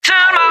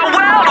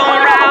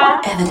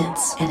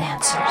Evidence and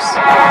Answers.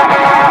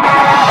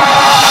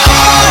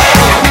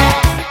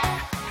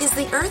 Is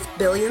the Earth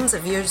billions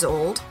of years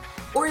old,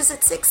 or is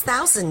it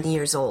 6,000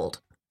 years old?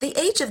 The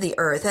age of the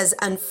Earth has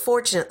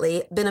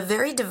unfortunately been a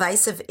very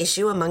divisive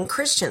issue among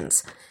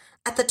Christians.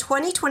 At the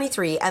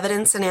 2023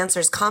 Evidence and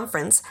Answers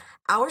Conference,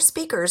 our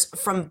speakers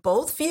from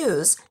both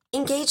views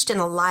engaged in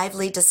a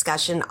lively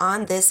discussion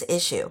on this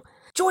issue.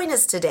 Join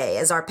us today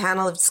as our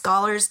panel of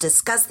scholars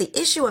discuss the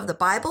issue of the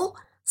Bible,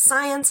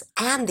 science,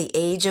 and the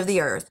age of the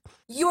Earth.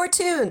 You're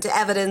tuned to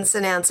Evidence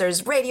and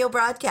Answers radio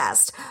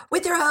broadcast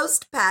with your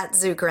host, Pat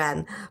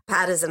Zucran.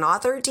 Pat is an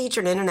author, teacher,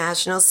 and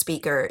international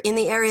speaker in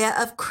the area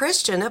of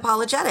Christian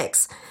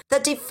apologetics, the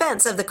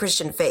defense of the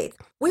Christian faith.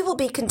 We will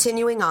be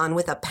continuing on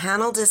with a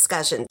panel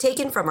discussion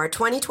taken from our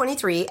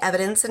 2023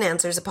 Evidence and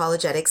Answers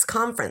Apologetics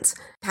Conference.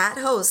 Pat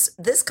hosts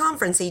this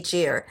conference each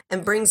year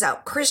and brings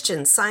out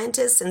Christian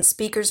scientists and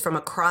speakers from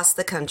across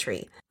the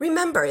country.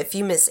 Remember, if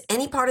you miss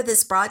any part of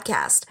this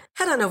broadcast,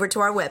 head on over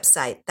to our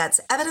website, that's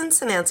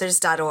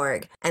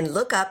evidenceandanswers.org, and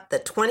look up the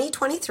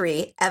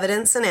 2023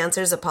 Evidence and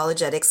Answers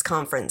Apologetics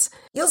Conference.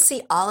 You'll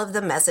see all of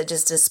the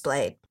messages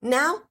displayed.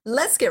 Now,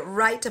 let's get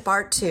right to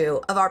part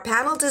 2 of our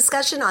panel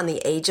discussion on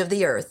the age of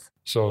the Earth.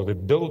 So the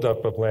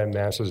buildup of land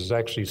masses is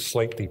actually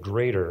slightly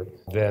greater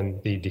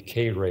than the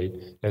decay rate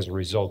as a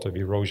result of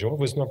erosion. What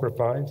was number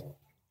 5?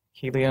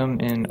 Helium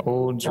and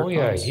old zircons. Oh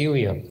yeah,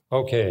 helium.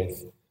 Okay.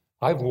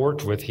 I've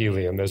worked with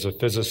helium as a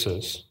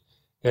physicist.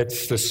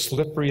 It's the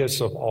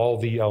slipperiest of all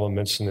the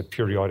elements in the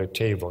periodic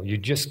table. You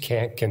just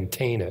can't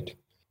contain it.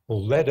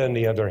 Lead, on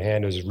the other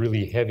hand, is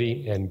really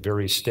heavy and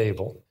very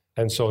stable.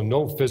 And so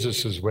no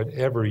physicist would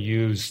ever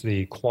use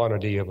the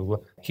quantity of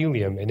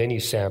helium in any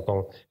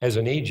sample as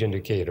an age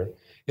indicator.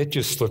 It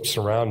just slips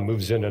around,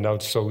 moves in and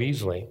out so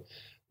easily.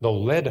 The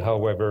lead,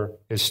 however,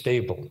 is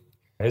stable.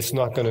 It's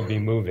not going to be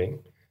moving.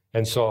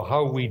 And so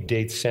how we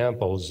date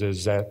samples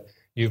is that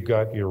you've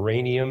got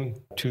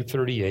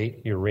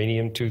uranium-238,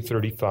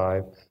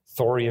 uranium-235,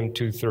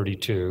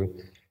 thorium-232,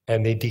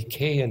 and they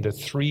decay into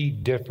 3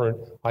 different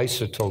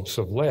isotopes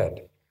of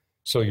lead.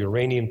 So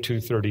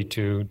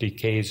uranium-232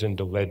 decays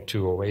into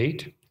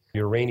lead-208,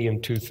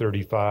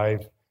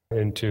 uranium-235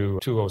 into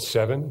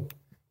 207.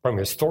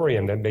 It's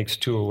thorium that makes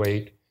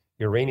 208,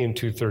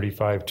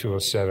 uranium-235,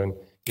 207,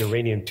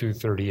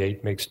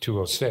 uranium-238 makes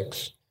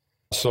 206.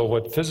 So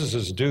what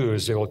physicists do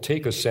is they will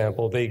take a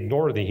sample, they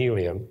ignore the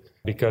helium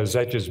because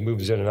that just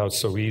moves in and out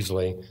so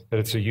easily that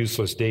it's a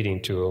useless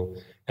dating tool,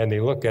 and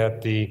they look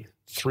at the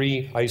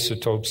 3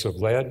 isotopes of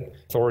lead,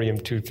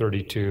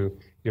 thorium-232,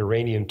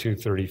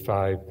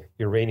 uranium-235,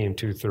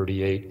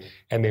 uranium-238,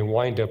 and they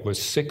wind up with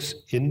 6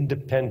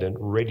 independent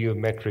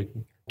radiometric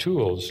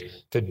tools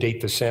to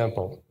date the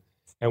sample.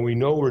 And we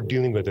know we're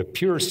dealing with a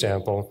pure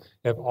sample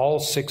if all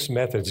 6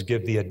 methods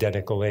give the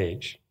identical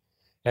age.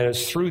 And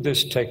it's through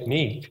this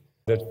technique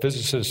that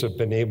physicists have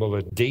been able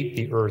to date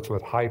the Earth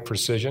with high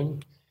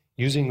precision.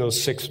 Using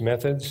those 6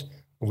 methods,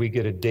 we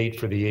get a date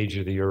for the age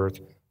of the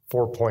Earth,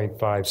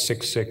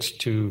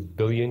 4.5662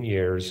 billion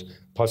years,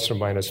 plus or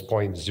minus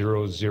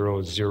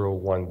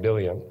 0.0001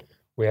 billion.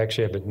 We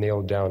actually have it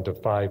nailed down to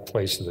 5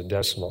 places of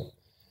decimal.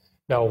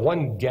 Now,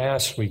 one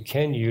gas we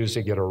can use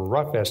to get a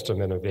rough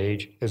estimate of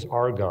age is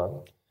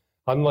argon.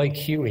 Unlike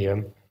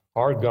helium,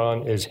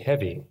 argon is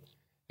heavy.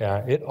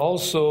 It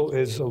also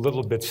is a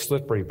little bit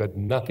slippery, but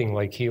nothing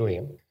like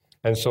helium.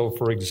 And so,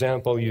 for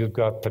example, you've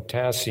got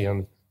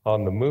potassium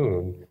on the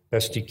moon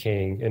that's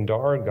decaying into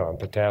argon.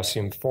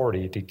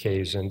 Potassium-40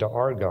 decays into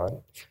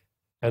argon.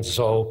 And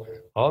so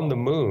on the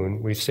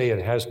moon, we say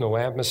it has no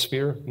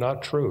atmosphere.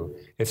 Not true.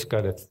 It's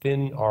got a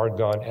thin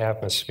argon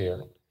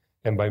atmosphere.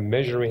 And by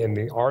measuring, and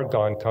the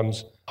argon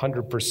comes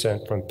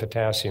 100% from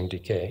potassium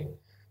decay.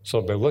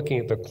 So by looking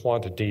at the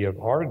quantity of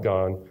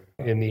argon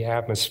in the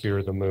atmosphere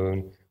of the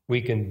moon,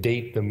 we can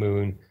date the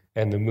moon,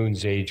 and the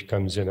moon's age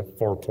comes in at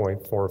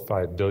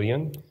 4.45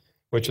 billion,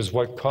 which is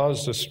what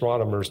caused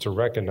astronomers to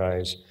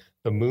recognize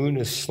the moon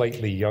is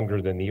slightly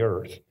younger than the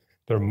Earth.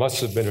 There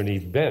must have been an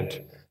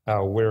event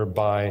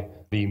whereby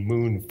the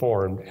moon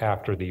formed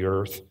after the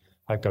Earth.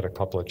 I've got a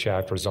couple of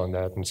chapters on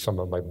that in some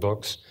of my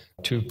books.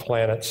 2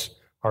 planets.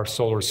 Our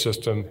solar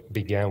system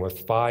began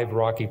with 5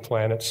 rocky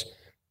planets.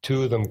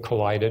 2 of them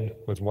collided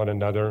with one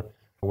another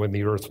when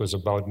the Earth was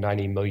about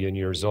 90 million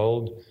years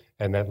old,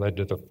 and that led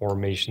to the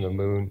formation of the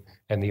moon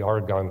and the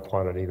argon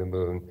quantity of the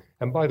moon.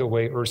 And by the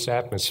way, Earth's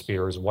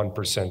atmosphere is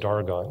 1%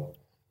 argon.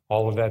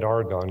 All of that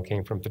argon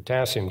came from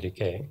potassium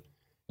decay,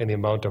 and the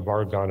amount of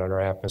argon in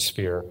our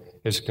atmosphere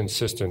is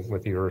consistent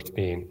with the Earth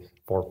being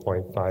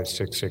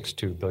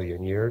 4.5662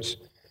 billion years.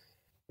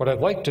 What I'd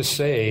like to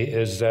say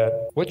is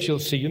that what you'll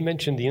see, you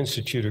mentioned the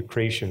Institute of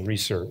Creation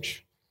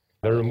Research.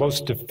 Their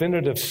most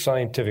definitive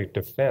scientific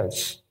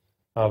defense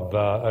of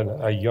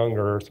a young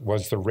Earth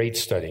was the rate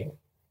study.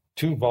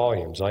 2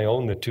 volumes. I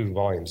own the 2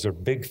 volumes. They're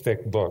big,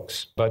 thick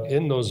books. But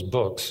in those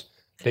books,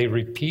 they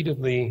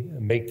repeatedly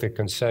make the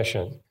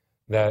concession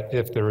that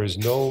if there is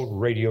no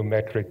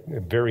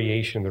radiometric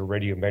variation in the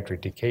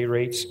radiometric decay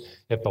rates,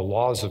 if the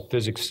laws of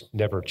physics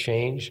never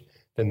change,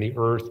 then the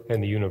earth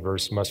and the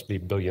universe must be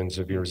billions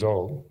of years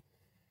old.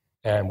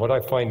 And what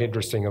I find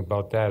interesting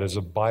about that is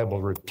the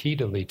Bible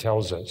repeatedly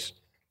tells us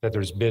that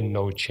there's been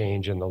no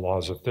change in the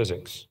laws of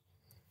physics.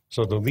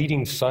 So the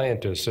leading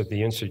scientists at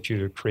the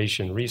Institute of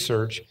Creation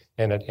Research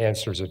and at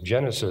Answers of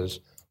Genesis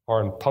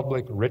are in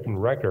public written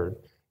record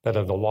that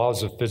if the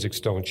laws of physics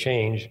don't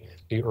change,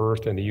 the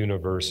earth and the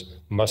universe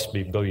must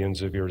be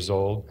billions of years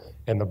old.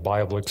 And the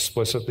Bible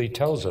explicitly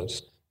tells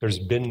us there's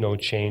been no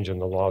change in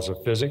the laws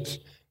of physics.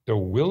 There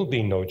will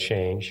be no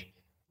change,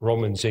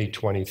 Romans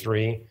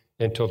 8:23,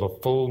 until the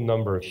full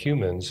number of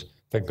humans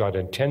that God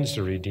intends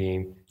to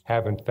redeem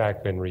have in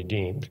fact been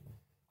redeemed.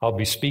 I'll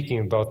be speaking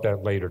about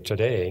that later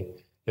today,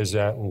 is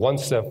that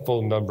once that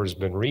full number has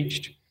been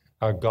reached,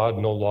 God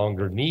no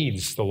longer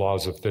needs the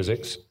laws of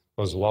physics.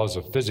 Those laws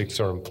of physics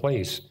are in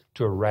place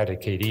to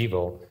eradicate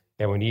evil.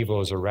 And when evil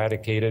is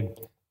eradicated,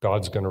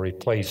 God's going to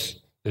replace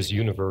this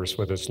universe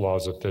with its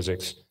laws of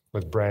physics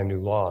with brand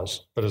new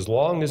laws. But as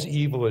long as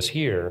evil is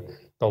here,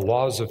 the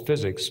laws of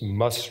physics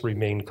must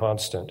remain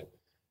constant.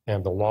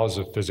 And the laws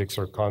of physics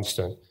are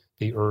constant.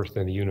 The earth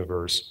and the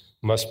universe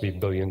must be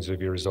billions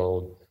of years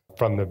old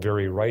from the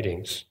very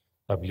writings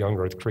of young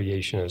earth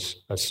creationists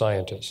as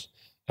scientists.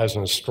 As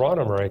an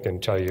astronomer, I can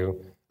tell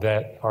you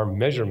that our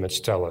measurements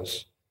tell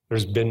us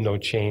there's been no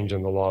change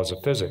in the laws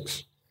of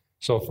physics.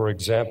 So, for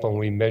example, when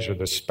we measure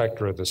the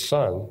spectra of the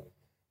sun,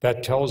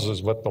 that tells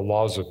us what the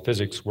laws of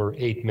physics were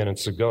 8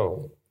 minutes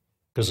ago,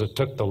 because it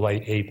took the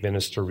light 8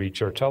 minutes to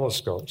reach our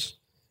telescopes.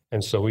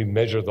 And so we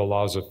measure the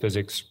laws of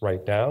physics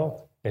right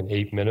now and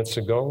 8 minutes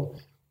ago.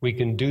 We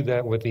can do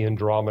that with the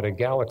Andromeda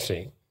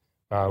galaxy.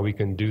 We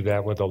can do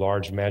that with a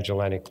Large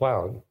Magellanic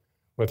Cloud.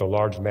 With a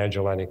Large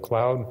Magellanic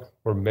Cloud,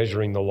 we're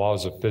measuring the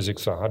laws of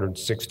physics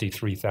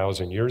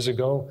 163,000 years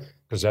ago,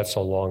 because that's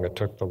how long it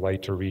took the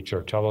light to reach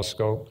our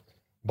telescope.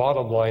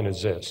 Bottom line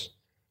is this: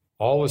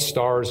 all the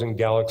stars and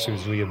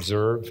galaxies we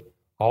observe,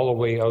 all the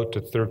way out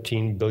to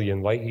 13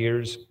 billion light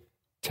years,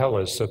 tell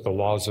us that the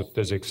laws of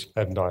physics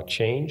have not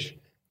changed.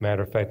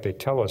 Matter of fact, they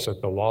tell us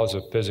that the laws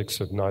of physics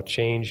have not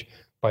changed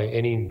by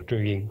any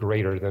degree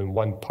greater than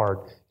 1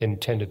 part in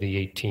 10 to the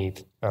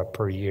 18th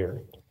per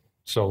year.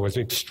 So with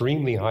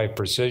extremely high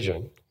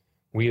precision,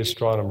 we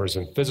astronomers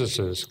and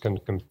physicists can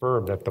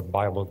confirm that the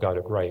Bible got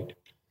it right.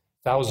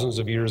 Thousands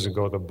of years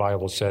ago, the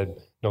Bible said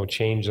no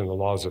change in the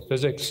laws of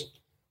physics.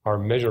 Our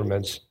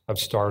measurements of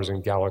stars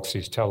and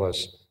galaxies tell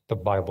us the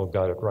Bible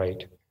got it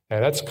right.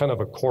 And that's kind of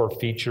a core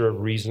feature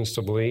of reasons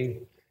to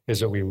believe, is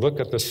that we look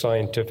at the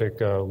scientific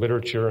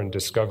literature and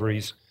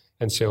discoveries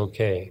and say,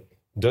 okay,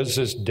 does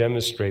this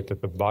demonstrate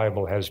that the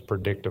Bible has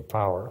predictive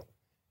power?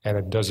 And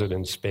it does it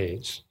in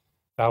spades.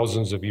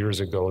 Thousands of years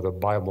ago, the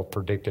Bible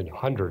predicted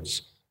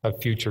hundreds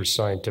of future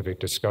scientific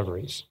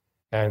discoveries.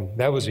 And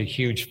that was a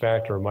huge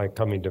factor in my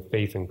coming to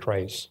faith in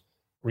Christ,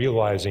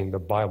 realizing the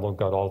Bible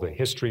got all the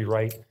history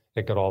right,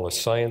 it got all the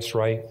science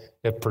right,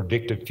 it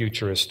predicted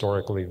future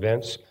historical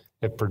events,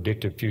 it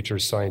predicted future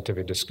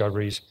scientific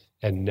discoveries,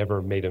 and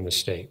never made a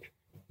mistake.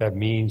 That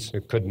means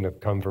it couldn't have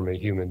come from a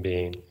human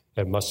being.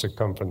 It must have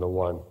come from the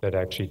one that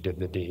actually did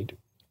the deed.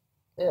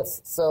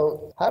 Yes.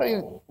 So how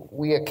do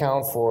we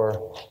account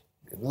for,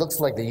 it looks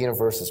like the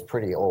universe is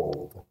pretty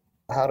old.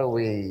 How do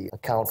we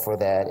account for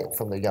that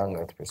from the young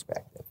earth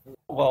perspective?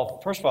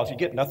 Well, first of all, if you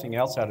get nothing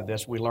else out of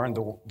this, we learned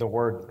the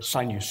word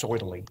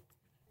sinusoidally.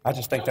 I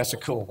just think that's a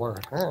cool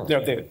word. Oh.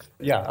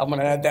 Yeah, I'm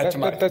going to add that to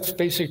my... That's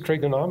basic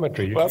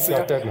trigonometry. You got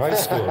that in high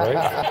school, right?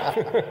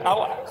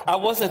 I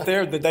wasn't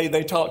there the day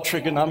they taught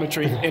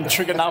trigonometry in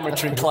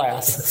trigonometry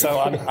class, so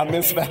I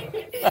missed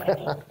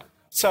that.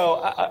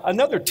 So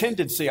another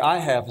tendency I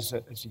have as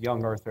a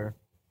young earther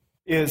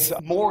is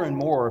more and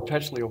more,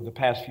 especially over the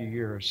past few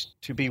years,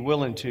 to be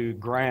willing to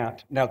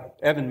grant. Now,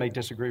 Evan may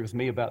disagree with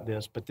me about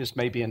this, but this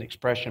may be an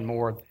expression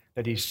more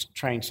that he's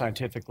trained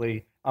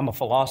scientifically. I'm a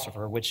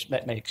philosopher, which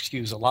that may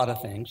excuse a lot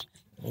of things.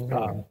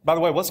 Mm-hmm. By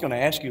the way, I was going to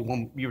ask you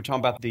when you were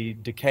talking about the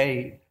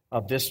decay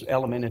of this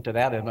element into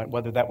that element,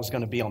 whether that was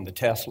going to be on the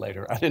test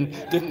later. I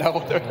didn't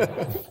know.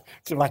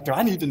 So like, do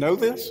I need to know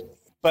this?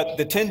 But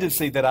the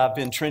tendency that I've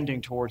been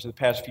trending towards the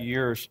past few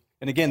years,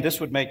 and again,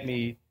 this would make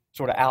me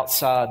sort of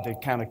outside the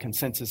kind of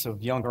consensus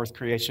of young earth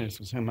creationists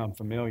with whom I'm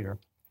familiar,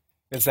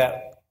 is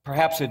that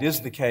perhaps it is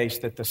the case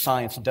that the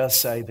science does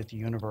say that the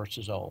universe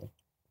is old.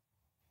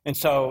 And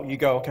so you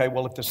go, okay,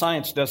 well, if the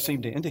science does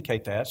seem to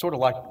indicate that, sort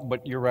of like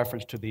what your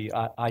reference to the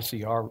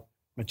ICR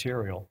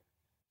material,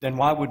 then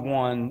why would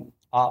one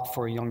opt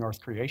for a young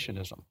earth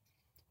creationism?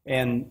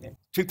 And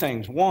two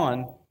things.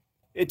 One,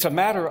 it's a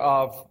matter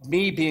of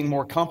me being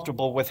more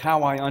comfortable with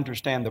how I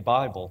understand the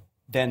Bible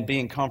than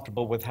being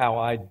comfortable with how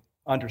I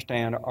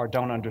understand or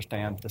don't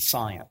understand the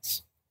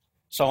science.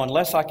 So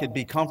unless I could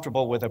be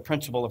comfortable with a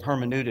principle of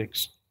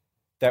hermeneutics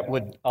that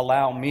would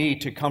allow me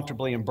to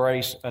comfortably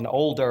embrace an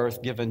old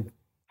earth given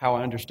how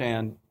I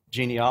understand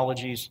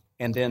genealogies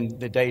and then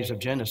the days of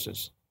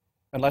Genesis,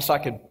 unless I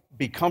could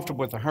be comfortable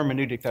with a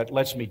hermeneutic that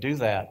lets me do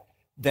that,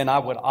 then I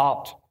would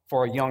opt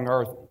for a young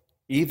earth,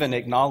 even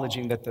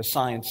acknowledging that the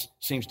science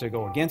seems to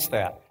go against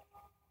that.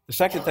 The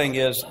second thing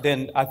is,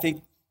 then I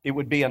think it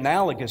would be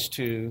analogous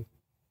to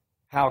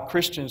how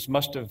Christians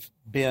must have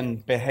been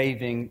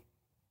behaving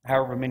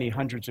however many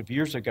hundreds of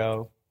years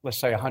ago, let's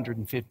say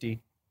 150,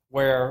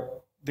 where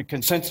the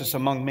consensus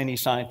among many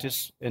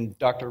scientists, and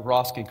Dr.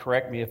 Ross can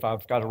correct me if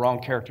I've got a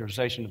wrong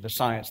characterization of the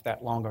science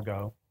that long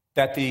ago,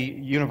 that the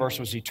universe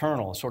was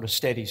eternal, a sort of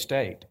steady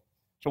state.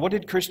 So what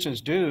did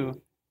Christians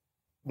do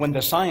when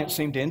the science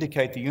seemed to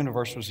indicate the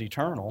universe was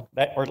eternal,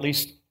 or at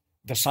least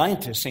the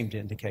scientists seemed to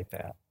indicate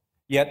that?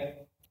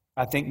 Yet,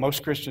 I think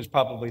most Christians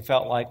probably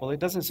felt like, well, it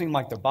doesn't seem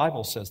like the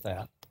Bible says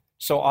that.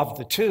 So of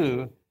the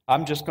two,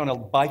 I'm just going to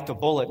bite the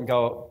bullet and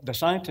go, the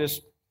scientists,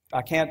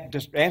 I can't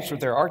just answer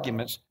their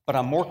arguments, but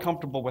I'm more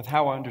comfortable with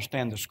how I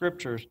understand the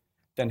scriptures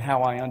than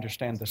how I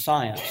understand the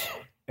science,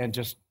 and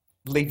just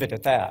leave it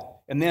at that.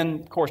 And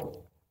then, of course,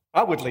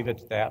 I would leave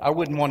it at that. I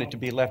wouldn't want it to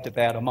be left at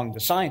that among the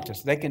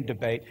scientists. They can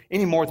debate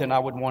any more than I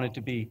would want it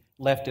to be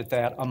left at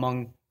that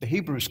among the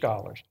Hebrew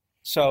scholars.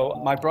 So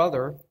my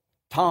brother,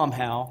 Tom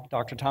Howe,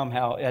 Dr. Tom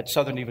Howe at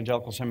Southern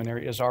Evangelical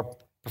Seminary, is our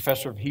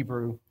professor of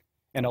Hebrew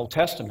and Old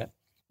Testament.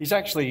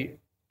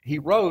 He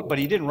wrote, but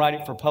he didn't write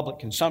it for public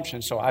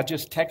consumption, so I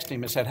just texted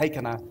him and said, hey,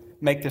 can I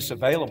make this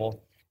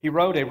available? He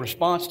wrote a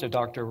response to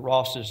Dr.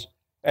 Ross's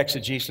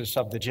exegesis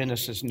of the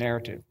Genesis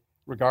narrative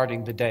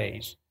regarding the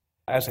days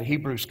as a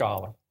Hebrew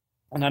scholar.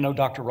 And I know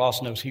Dr.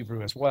 Ross knows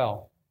Hebrew as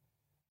well.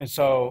 And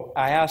so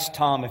I asked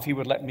Tom if he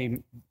would let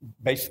me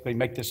basically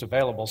make this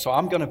available. So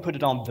I'm going to put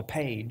it on the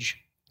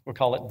page. We'll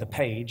call it the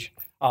page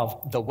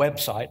of the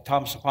website.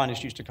 Thomas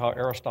Aquinas used to call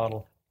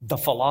Aristotle the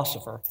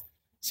philosopher.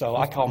 So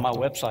I call my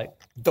website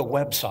the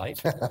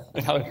website,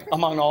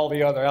 among all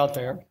the other out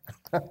there.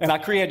 And I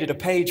created a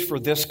page for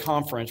this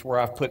conference where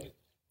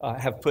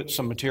have put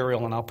some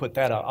material, and I'll put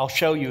that up. I'll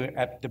show you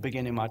at the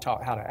beginning of my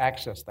talk how to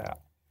access that.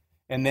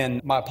 And then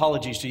my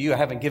apologies to you. I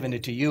haven't given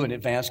it to you in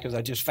advance because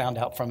I just found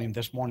out from him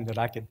this morning that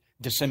I could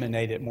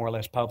disseminate it more or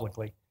less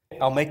publicly.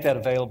 I'll make that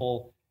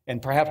available, and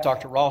perhaps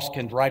Dr. Ross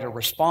can write a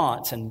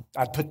response, and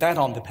I'd put that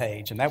on the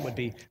page. And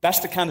that's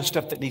the kind of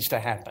stuff that needs to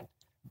happen,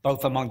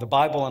 both among the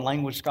Bible and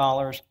language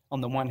scholars on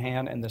the one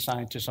hand and the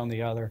scientists on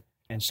the other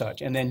and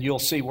such. And then you'll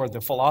see where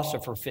the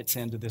philosopher fits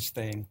into this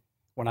thing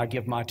when I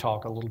give my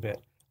talk a little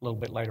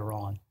bit later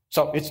on.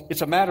 So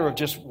it's a matter of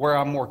just where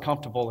I'm more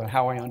comfortable and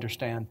how I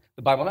understand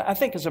the Bible. And I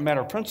think as a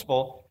matter of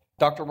principle,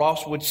 Dr.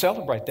 Ross would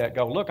celebrate that,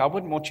 go, look, I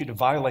wouldn't want you to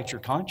violate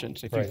your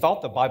conscience. If you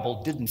thought the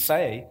Bible didn't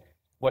say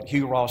what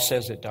Hugh Ross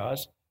says it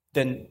does,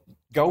 then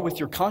go with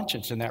your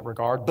conscience in that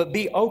regard, but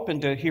be open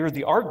to hear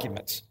the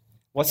arguments.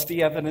 What's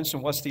the evidence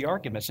and what's the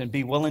arguments? And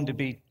be willing to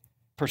be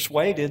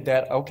persuaded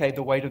that, okay,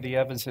 the weight of the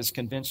evidence has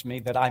convinced me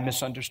that I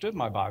misunderstood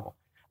my Bible.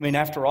 I mean,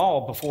 after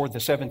all, before the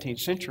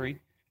 17th century,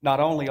 not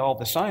only all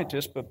the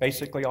scientists, but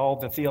basically all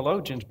the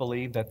theologians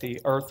believed that the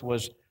earth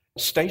was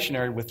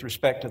stationary with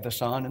respect to the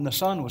sun, and the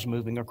sun was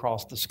moving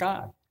across the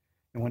sky.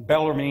 And when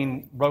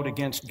Bellarmine wrote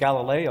against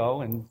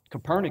Galileo and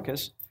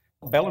Copernicus,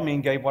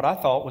 Bellarmine gave what I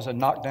thought was a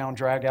knockdown,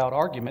 drag-out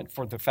argument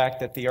for the fact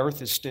that the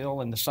earth is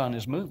still and the sun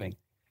is moving.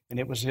 And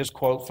it was his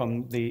quote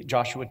from the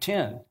Joshua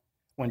 10,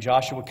 when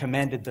Joshua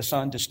commanded the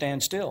sun to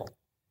stand still.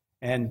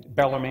 And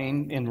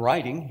Bellarmine, in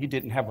writing, he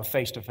didn't have a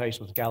face-to-face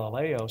with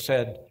Galileo,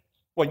 said,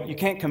 well, you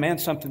can't command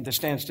something to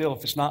stand still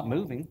if it's not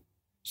moving.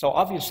 So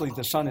obviously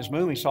the sun is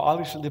moving, so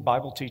obviously the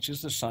Bible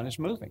teaches the sun is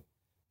moving.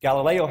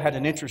 Galileo had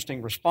an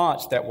interesting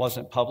response that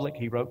wasn't public.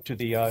 He wrote to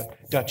the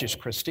Duchess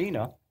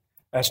Christina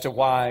as to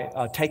why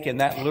taking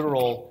that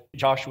literal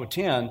Joshua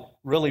 10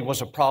 really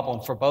was a problem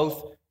for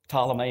both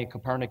Ptolemy and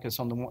Copernicus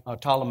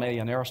Ptolemy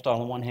and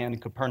Aristotle on one hand,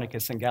 and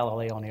Copernicus and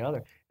Galileo on the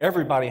other.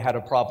 Everybody had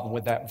a problem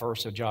with that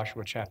verse of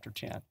Joshua chapter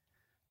 10.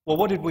 Well,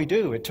 what did we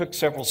do? It took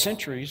several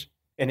centuries,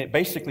 and it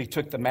basically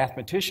took the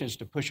mathematicians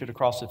to push it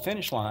across the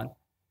finish line,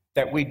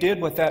 that we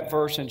did with that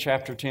verse in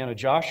chapter 10 of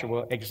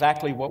Joshua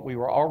exactly what we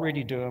were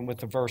already doing with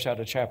the verse out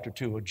of chapter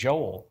 2 of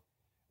Joel,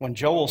 when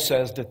Joel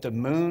says that the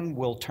moon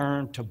will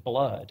turn to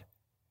blood.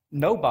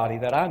 Nobody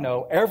that I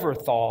know ever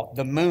thought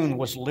the moon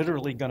was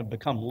literally going to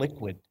become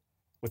liquid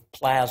with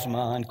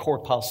plasma and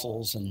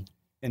corpuscles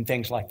and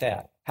things like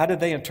that. How did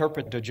they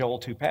interpret the Joel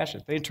 2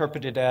 passage? They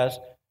interpreted it as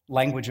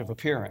language of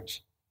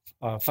appearance,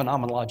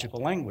 phenomenological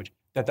language,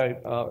 that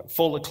the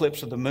full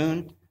eclipse of the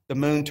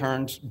moon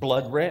turns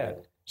blood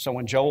red. So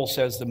when Joel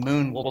says the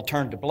moon will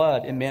turn to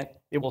blood, it meant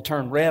it will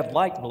turn red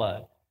like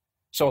blood.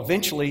 So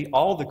eventually,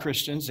 all the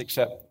Christians,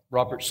 except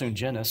Robert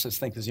Sungenis, I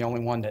think is the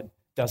only one that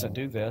doesn't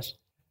do this,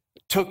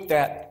 took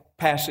that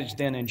passage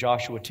then in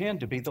Joshua 10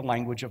 to be the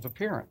language of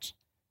appearance.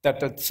 That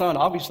the sun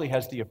obviously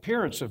has the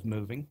appearance of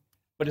moving,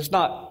 but it's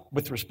not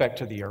with respect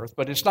to the earth,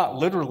 but it's not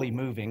literally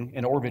moving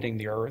and orbiting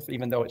the earth,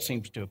 even though it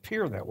seems to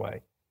appear that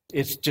way.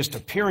 It's just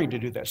appearing to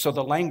do that. So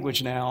the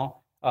language now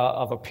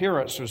of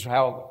appearance is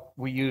how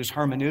we use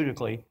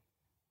hermeneutically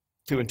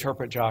to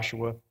interpret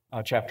Joshua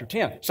chapter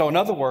 10. So in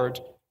other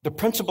words, the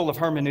principle of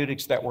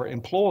hermeneutics that were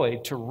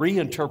employed to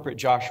reinterpret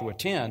Joshua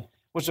 10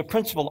 was a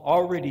principle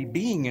already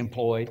being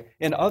employed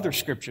in other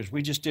scriptures.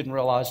 We just didn't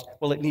realize,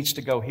 well, it needs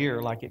to go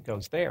here like it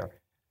goes there.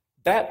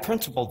 That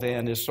principle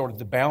then is sort of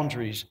the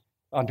boundaries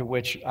under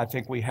which I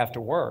think we have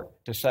to work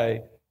to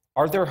say,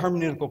 Are there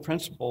hermeneutical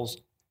principles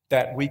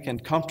that we can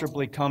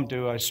comfortably come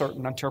to a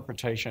certain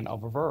interpretation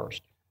of a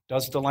verse?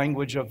 Does the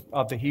language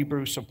of the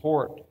Hebrew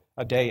support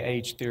a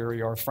day-age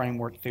theory or a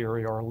framework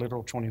theory or a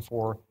literal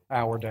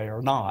 24-hour day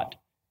or not?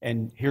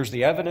 And here's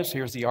the evidence,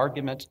 here's the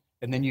argument,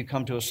 and then you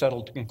come to a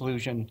settled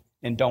conclusion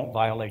and don't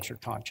violate your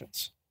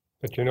conscience.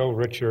 But you know,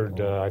 Richard,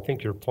 I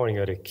think you're pointing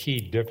out a key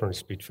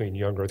difference between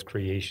young earth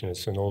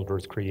creationists and old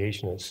earth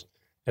creationists,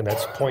 and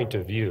that's point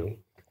of view.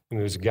 And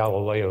there's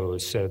Galileo who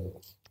said,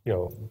 you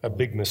know, a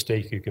big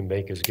mistake you can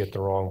make is get the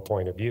wrong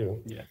point of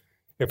view. Yeah.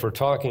 If we're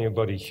talking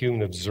about a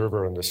human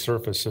observer on the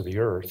surface of the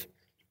earth,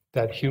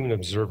 that human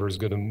observer is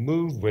going to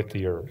move with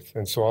the earth.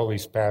 And so all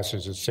these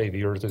passages that say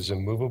the earth is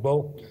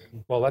immovable,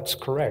 well, that's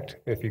correct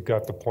if you've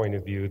got the point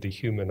of view of the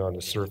human on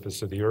the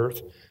surface of the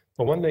earth.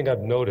 But one thing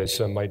I've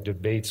noticed in my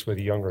debates with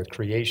young earth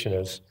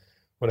creationists,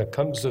 when it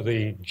comes to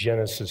the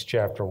Genesis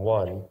chapter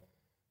 1,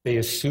 they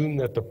assume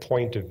that the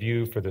point of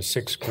view for the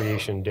 6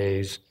 creation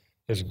days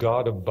is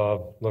God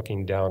above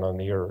looking down on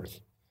the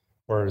earth.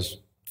 Whereas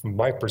from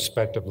my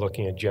perspective,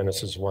 looking at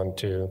Genesis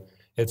 1-2,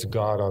 it's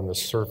God on the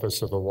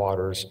surface of the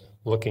waters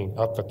looking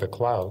up at the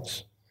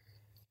clouds.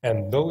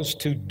 And those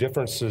two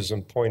differences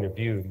in point of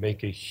view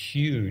make a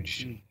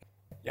huge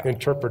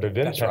interpretive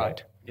impact. That's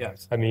right.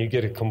 Yes. I mean, you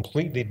get a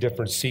completely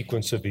different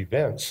sequence of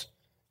events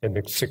in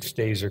the 6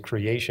 days of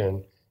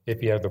creation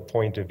if you have the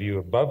point of view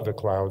above the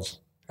clouds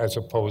as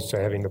opposed to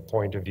having the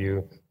point of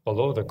view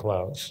below the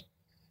clouds.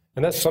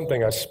 And that's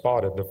something I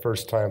spotted the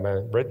first time I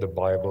read the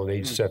Bible at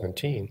age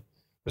 17.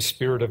 The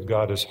Spirit of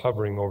God is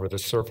hovering over the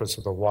surface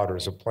of the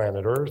waters of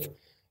planet Earth.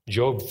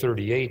 Job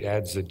 38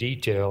 adds the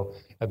detail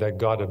that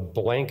God had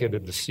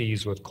blanketed the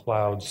seas with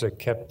clouds that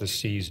kept the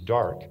seas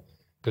dark.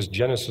 Because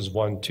Genesis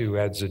 1-2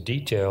 adds the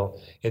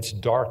detail, it's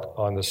dark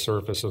on the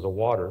surface of the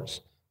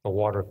waters. The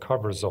water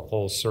covers the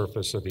whole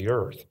surface of the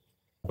earth.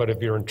 But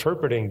if you're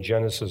interpreting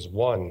Genesis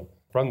 1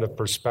 from the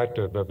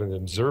perspective of an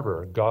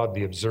observer, God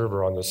the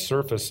observer on the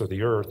surface of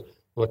the earth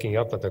looking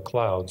up at the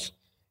clouds,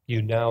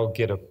 you now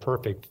get a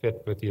perfect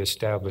fit with the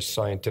established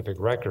scientific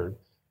record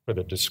for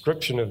the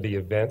description of the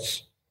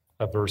events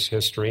of Earth's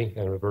history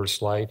and of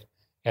Earth's life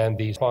and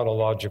the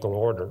chronological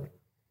order.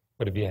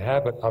 But if you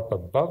have it up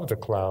above the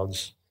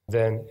clouds,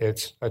 then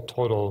it's a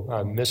total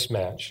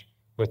mismatch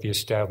with the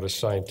established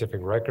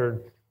scientific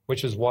record,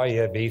 which is why you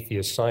have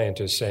atheist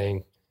scientists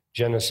saying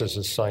Genesis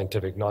is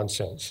scientific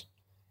nonsense.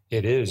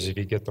 It is if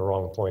you get the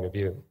wrong point of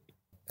view.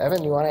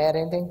 Evan, you want to add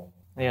anything?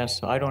 Yeah,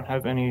 so I don't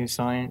have any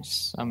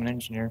science. I'm an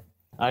engineer.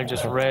 I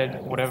just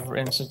read whatever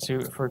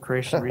Institute for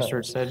Creation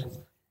Research said.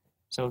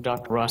 So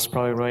Dr. Ross is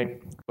probably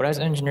right. But as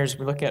engineers,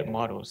 we look at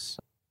models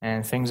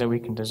and things that we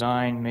can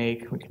design,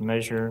 make, we can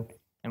measure,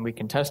 and we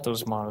can test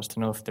those models to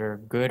know if they're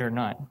good or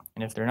not.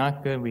 And if they're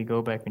not good, we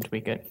go back and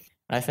tweak it.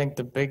 And I think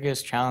the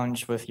biggest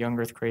challenge with young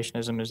Earth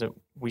creationism is that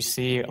we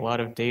see a lot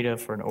of data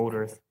for an old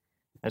Earth,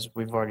 as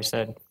we've already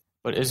said.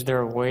 But is there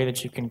a way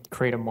that you can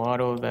create a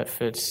model that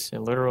fits a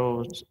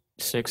literal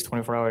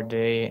 24-hour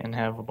day and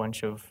have a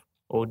bunch of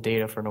old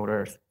data for an old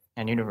Earth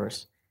and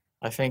universe?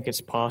 I think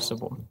it's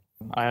possible.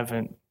 I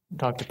haven't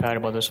talked to Pat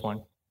about this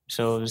one.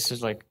 So this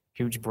is like a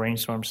huge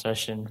brainstorm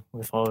session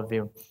with all of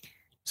you.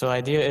 So the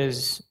idea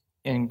is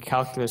in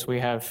calculus, we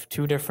have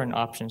 2 different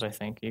options, I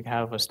think. You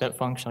have a step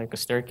function like a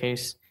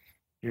staircase.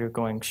 You're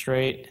going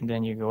straight and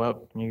then you go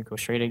up and you go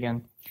straight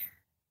again.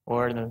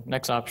 Or the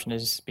next option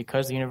is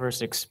because the universe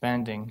is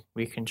expanding,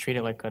 we can treat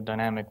it like a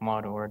dynamic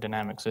model or a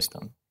dynamic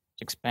system.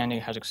 It's expanding,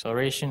 it has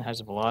acceleration, has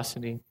a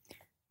velocity.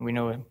 We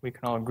know we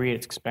can all agree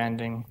it's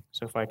expanding.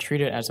 So if I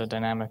treat it as a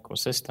dynamical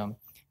system,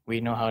 we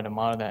know how to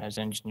model that as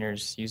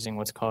engineers using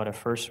what's called a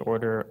first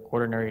order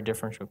ordinary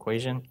differential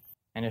equation.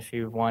 And if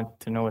you want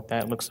to know what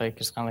that looks like,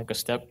 it's kind of like a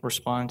step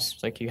response.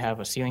 It's like you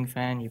have a ceiling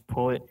fan, you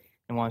pull it,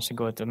 and wants to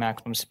go at the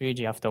maximum speed.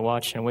 You have to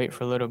watch and wait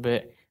for a little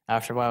bit.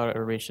 After a while,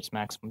 it'll reach its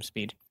maximum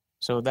speed.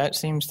 So that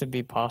seems to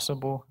be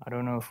possible. I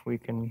don't know if we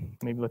can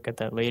maybe look at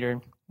that later.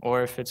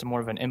 Or if it's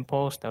more of an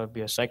impulse, that would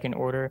be a second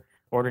order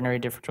ordinary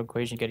differential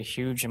equation. You get a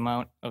huge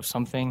amount of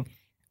something,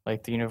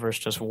 like the universe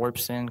just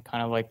warps in,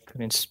 kind of like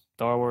in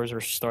Star Wars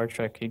or Star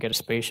Trek. You get a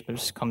spaceship that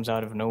just comes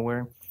out of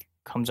nowhere,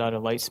 comes out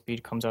of light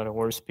speed, comes out of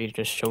warp speed,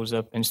 just shows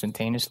up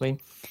instantaneously.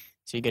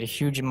 So you get a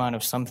huge amount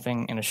of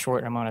something in a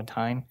short amount of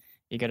time.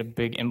 You get a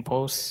big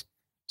impulse.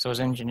 So as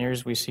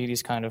engineers, we see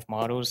these kind of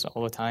models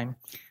all the time.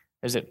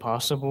 Is it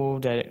possible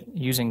that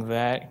using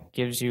that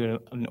gives you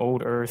an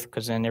old Earth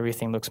because then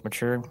everything looks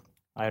mature?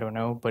 I don't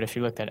know. But if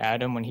you looked at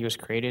Adam when he was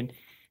created,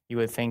 you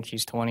would think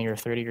he's 20 or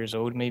 30 years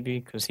old maybe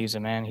because he's a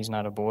man, he's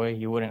not a boy.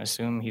 You wouldn't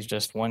assume he's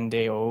just one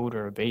day old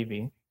or a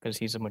baby because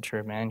he's a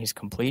mature man, he's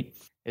complete.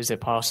 Is it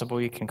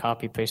possible you can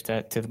copy paste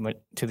that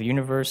to the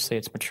universe, say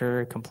it's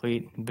mature,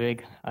 complete,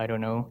 big? I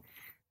don't know.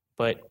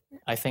 But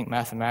I think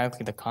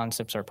mathematically the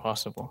concepts are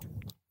possible.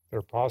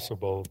 They're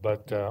possible,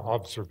 but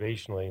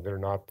observationally they're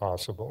not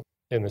possible.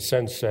 In the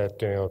sense that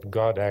if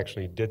God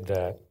actually did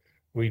that,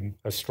 we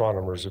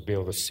astronomers would be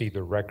able to see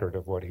the record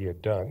of what he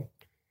had done.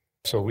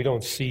 So we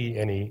don't see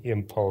any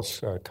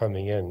impulse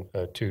coming in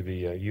to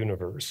the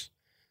universe.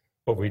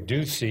 What we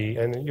do see,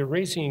 and you're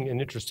raising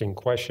an interesting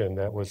question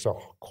that was the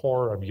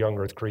core of young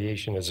earth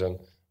creationism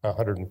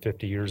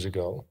 150 years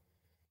ago.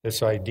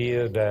 This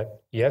idea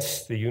that,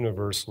 yes, the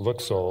universe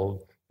looks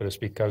old, but it's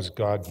because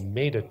God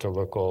made it to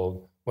look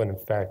old, when in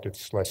fact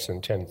it's less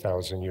than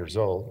 10,000 years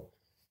old.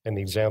 And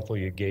the example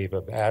you gave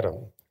of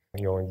Adam,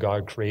 when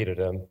God created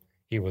him,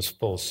 he was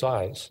full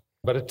size.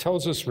 But it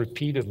tells us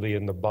repeatedly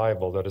in the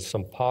Bible that it's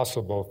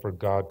impossible for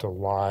God to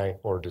lie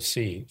or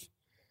deceive.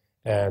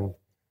 And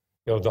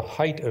the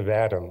height of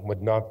Adam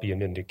would not be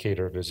an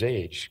indicator of his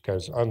age,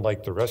 because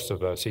unlike the rest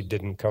of us, he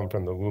didn't come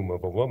from the womb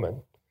of a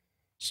woman.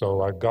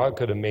 So God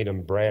could have made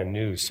him brand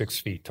new, 6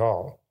 feet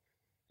tall.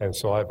 And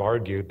so I've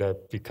argued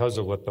that because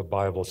of what the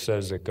Bible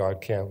says, that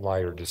God can't lie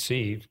or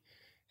deceive,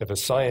 if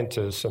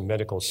a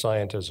medical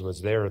scientist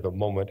was there the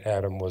moment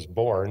Adam was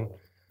born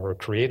or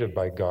created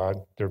by God,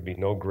 there'd be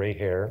no gray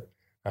hair.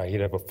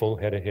 He'd have a full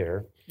head of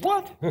hair.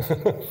 What? Hey,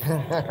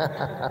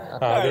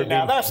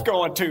 now that's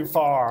going too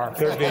far.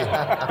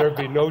 There'd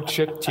be no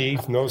chipped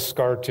teeth, no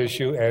scar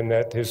tissue, and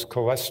that his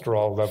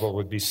cholesterol level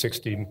would be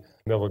 60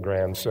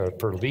 milligrams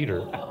per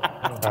liter,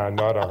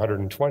 not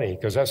 120,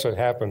 because that's what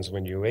happens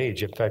when you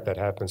age. In fact, that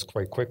happens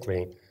quite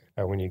quickly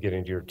when you get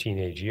into your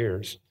teenage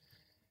years.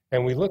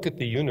 And we look at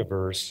the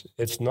universe,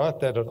 it's not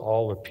that it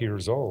all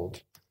appears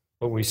old.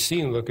 But we see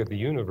and look at the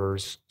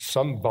universe,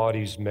 some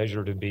bodies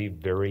measure to be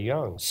very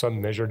young, some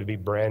measure to be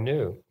brand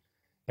new,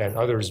 and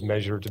others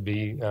measure to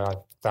be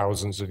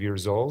thousands of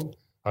years old,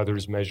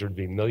 others measure to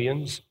be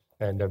millions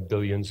and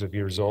billions of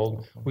years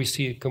old. We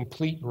see a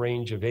complete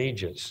range of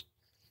ages.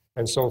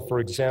 And so, for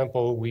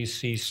example, we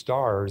see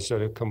stars that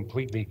have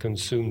completely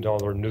consumed all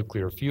their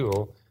nuclear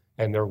fuel,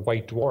 and they're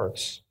white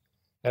dwarfs.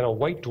 And a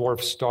white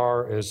dwarf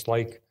star is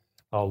like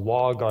a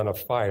log on a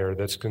fire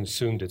that's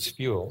consumed its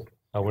fuel.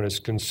 When it's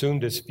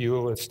consumed its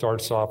fuel, it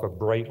starts off a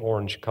bright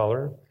orange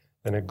color,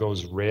 then it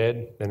goes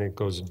red, then it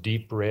goes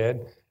deep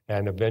red,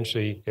 and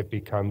eventually it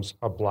becomes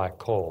a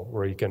black hole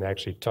where you can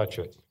actually touch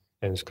it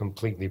and it's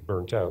completely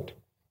burnt out.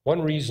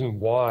 One reason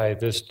why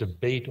this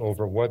debate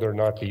over whether or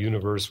not the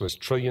universe was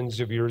trillions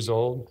of years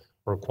old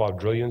or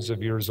quadrillions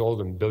of years old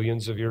and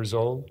billions of years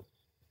old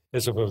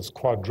is if it was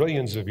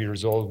quadrillions of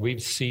years old,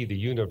 we'd see the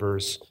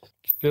universe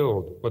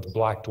filled with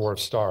black dwarf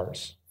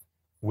stars.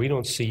 We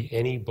don't see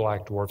any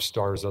black dwarf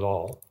stars at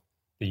all.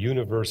 The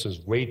universe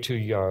is way too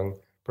young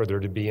for there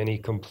to be any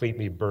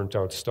completely burnt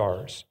out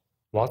stars.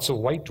 Lots of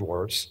white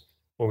dwarfs.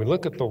 When we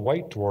look at the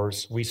white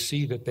dwarfs, we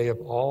see that they have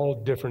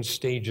all different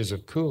stages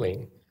of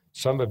cooling.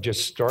 Some have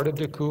just started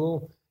to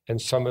cool,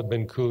 and some have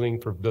been cooling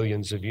for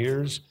billions of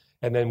years,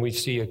 and then we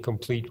see a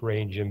complete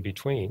range in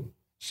between.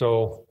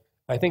 So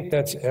I think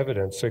that's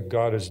evidence that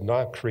God is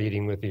not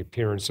creating with the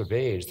appearance of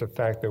age, the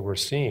fact that we're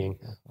seeing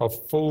a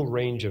full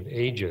range of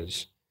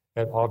ages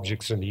at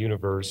objects in the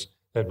universe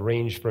that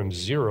range from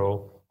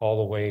 0 all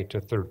the way to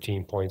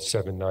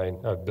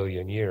 13.79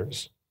 billion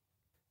years.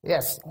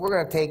 Yes, we're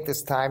going to take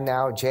this time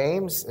now.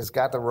 James has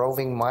got the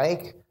roving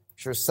mic. I'm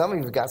sure some of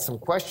you have got some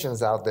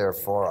questions out there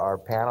for our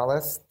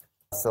panelists.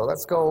 So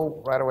let's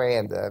go right away.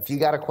 And if you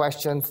got a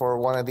question for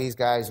one of these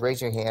guys,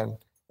 raise your hand,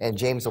 and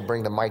James will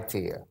bring the mic to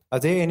you. Are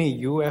there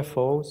any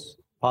UFOs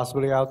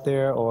possibly out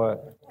there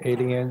or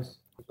aliens?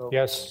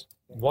 Yes.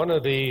 One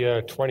of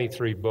the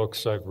 23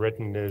 books I've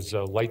written is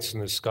Lights in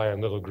the Sky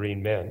and Little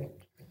Green Men.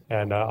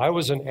 And I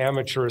was an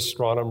amateur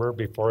astronomer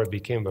before I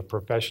became a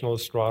professional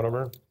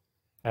astronomer.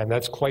 And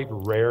that's quite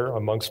rare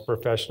amongst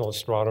professional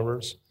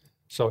astronomers.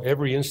 So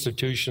every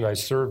institution I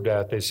served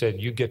at, they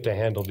said, you get to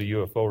handle the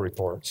UFO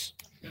reports.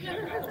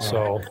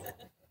 So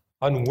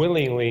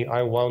unwillingly,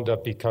 I wound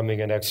up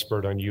becoming an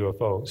expert on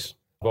UFOs.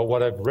 But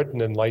what I've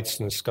written in Lights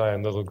in the Sky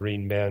and Little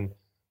Green Men,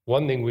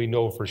 one thing we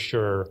know for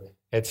sure,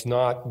 it's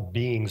not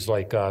beings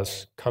like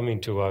us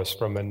coming to us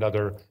from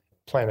another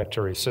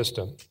planetary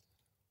system.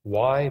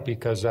 Why?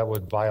 Because that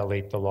would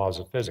violate the laws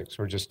of physics.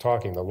 We're just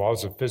talking, the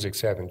laws of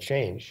physics haven't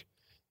changed.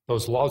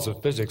 Those laws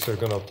of physics are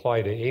going to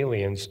apply to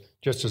aliens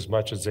just as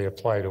much as they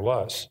apply to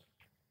us.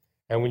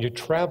 And when you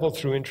travel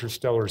through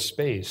interstellar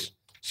space,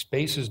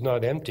 space is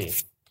not empty.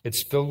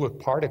 It's filled with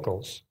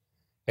particles.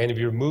 And if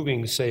you're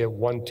moving, say, at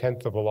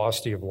 1/10 the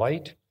velocity of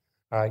light,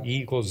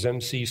 E equals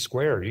mc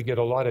squared, you get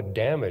a lot of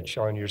damage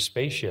on your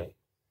spaceship.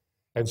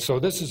 And so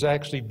this has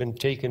actually been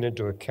taken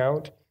into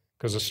account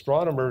because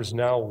astronomers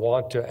now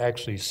want to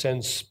actually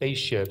send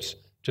spaceships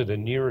to the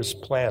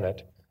nearest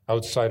planet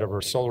outside of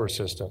our solar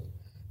system.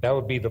 That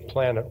would be the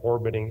planet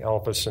orbiting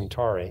Alpha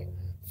Centauri,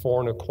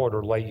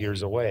 4.25 light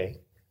years away.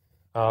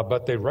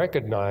 But they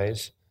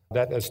recognize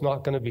that it's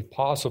not going to be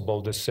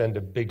possible to send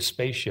a big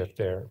spaceship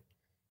there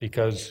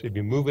because if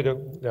you move it at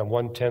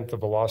 1/10 the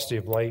velocity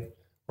of light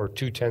or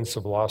 2/10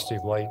 the velocity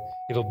of light,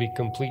 it'll be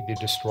completely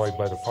destroyed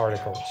by the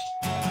particles.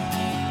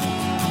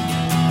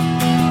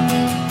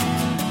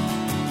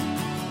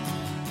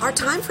 Our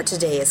time for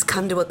today has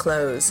come to a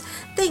close.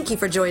 Thank you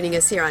for joining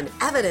us here on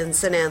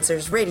Evidence and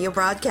Answers radio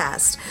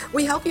broadcast.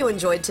 We hope you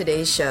enjoyed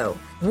today's show.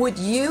 Would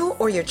you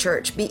or your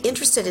church be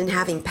interested in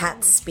having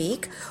Pat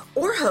speak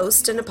or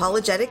host an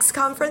apologetics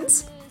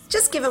conference?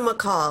 Just give them a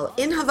call.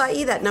 In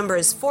Hawaii, that number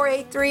is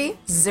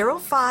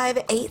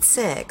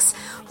 483-0586.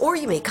 Or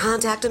you may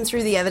contact them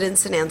through the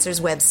Evidence and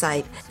Answers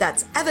website.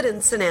 That's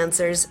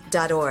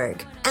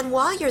evidenceandanswers.org. And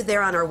while you're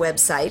there on our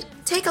website,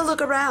 take a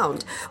look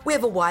around. We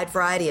have a wide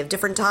variety of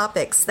different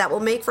topics that will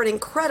make for an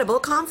incredible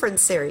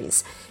conference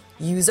series.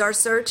 Use our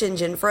search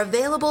engine for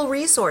available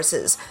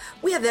resources.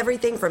 We have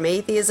everything from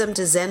atheism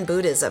to Zen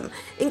Buddhism,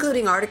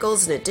 including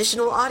articles and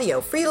additional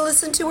audio free to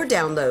listen to or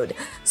download.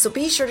 So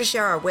be sure to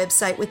share our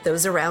website with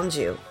those around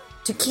you.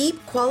 To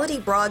keep quality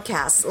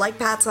broadcasts like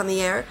Pat's on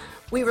the Air,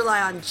 we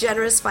rely on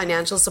generous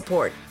financial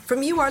support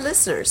from you, our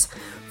listeners.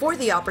 For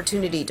the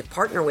opportunity to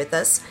partner with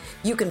us,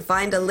 you can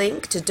find a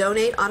link to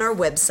donate on our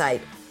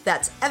website.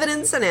 That's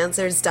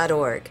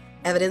evidenceandanswers.org.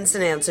 Evidence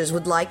and Answers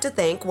would like to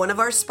thank one of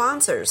our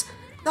sponsors,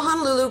 the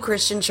Honolulu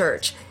Christian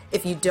Church.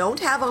 If you don't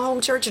have a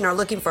home church and are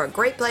looking for a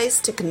great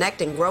place to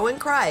connect and grow in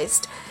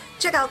Christ,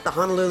 check out the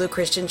Honolulu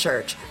Christian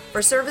Church.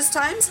 For service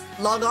times,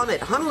 log on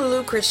at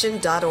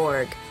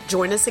honoluluchristian.org.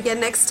 Join us again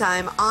next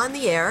time on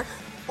the air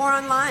or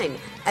online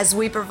as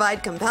we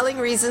provide compelling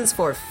reasons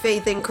for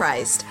faith in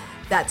Christ.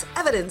 That's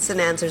Evidence and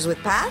Answers with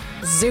Pat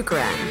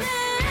Zukeran.